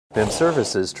BIM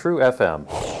Services TrueFM.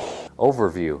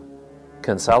 Overview.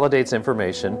 Consolidates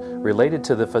information related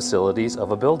to the facilities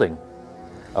of a building.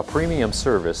 A premium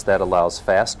service that allows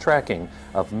fast tracking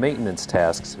of maintenance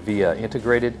tasks via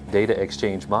integrated data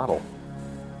exchange model.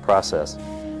 Process.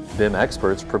 BIM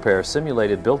experts prepare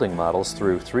simulated building models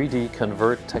through 3D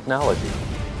convert technology.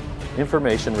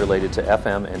 Information related to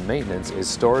FM and maintenance is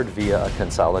stored via a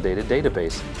consolidated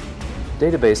database.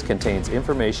 Database contains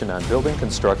information on building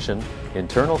construction,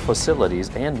 internal facilities,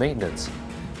 and maintenance.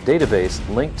 Database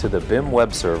linked to the BIM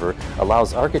web server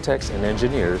allows architects and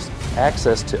engineers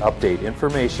access to update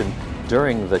information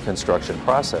during the construction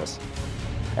process.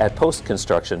 At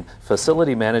post-construction,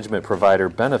 facility management provider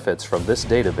benefits from this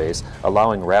database,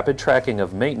 allowing rapid tracking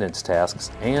of maintenance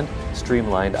tasks and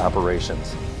streamlined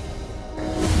operations.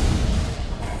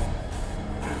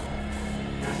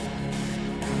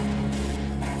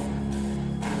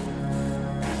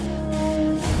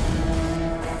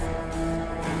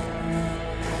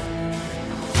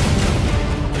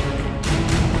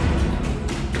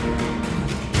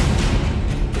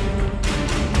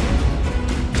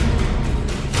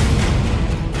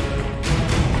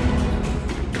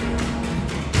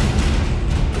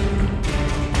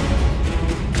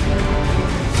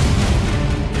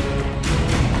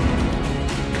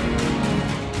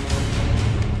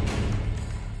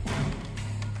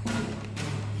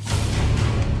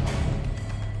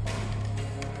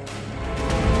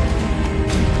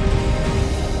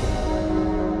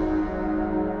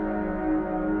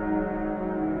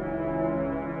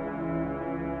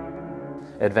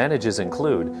 Advantages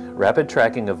include rapid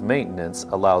tracking of maintenance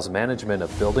allows management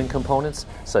of building components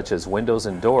such as windows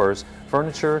and doors,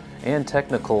 furniture, and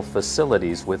technical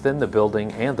facilities within the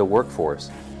building and the workforce.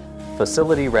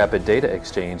 Facility rapid data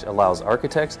exchange allows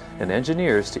architects and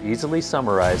engineers to easily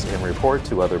summarize and report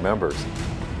to other members.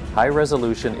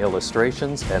 High-resolution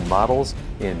illustrations and models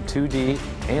in 2D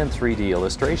and 3D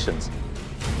illustrations.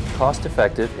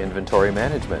 Cost-effective inventory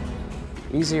management.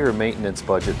 Easier maintenance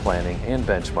budget planning and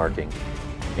benchmarking.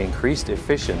 Increased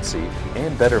efficiency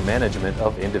and better management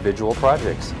of individual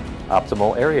projects.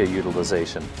 Optimal area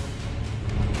utilization.